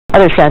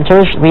Other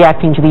senators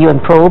reacting to the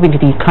UN probe into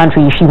the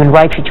country's human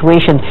rights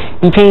situation.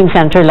 Detained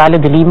Senator Leila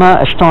de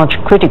Lima, a staunch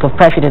critic of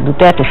President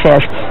Duterte,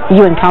 says the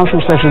UN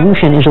Council's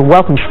resolution is a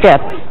welcome step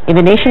in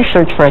the nation's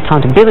search for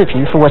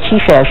accountability for what she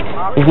says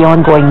is the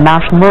ongoing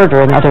mass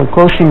murder and other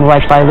gross human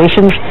rights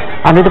violations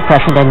under the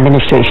present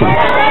administration.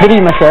 De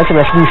Lima says the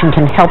resolution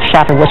can help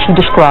shatter what she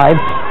described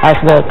as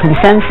the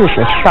consensus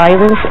of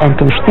silence and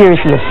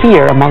conspiracy of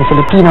fear among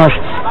Filipinos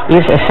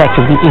is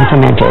effectively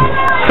implemented.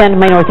 Senate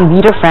Minority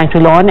Leader Frank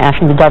Rilon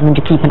asking the government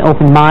to keep an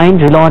open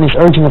mind. Rilon is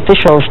urging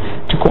officials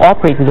to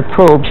cooperate with the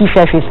probe. He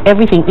says if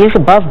everything is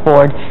above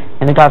board,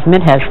 then the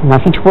government has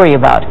nothing to worry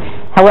about.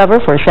 However,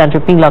 for Senator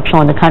Ping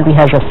Lacson, the country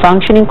has a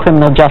functioning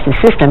criminal justice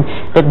system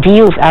that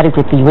deals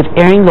adequately with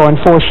erring law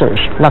enforcers.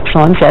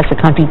 Lacson says the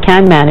country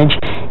can manage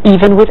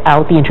even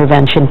without the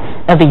intervention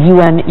of the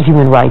UN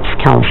Human Rights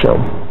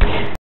Council.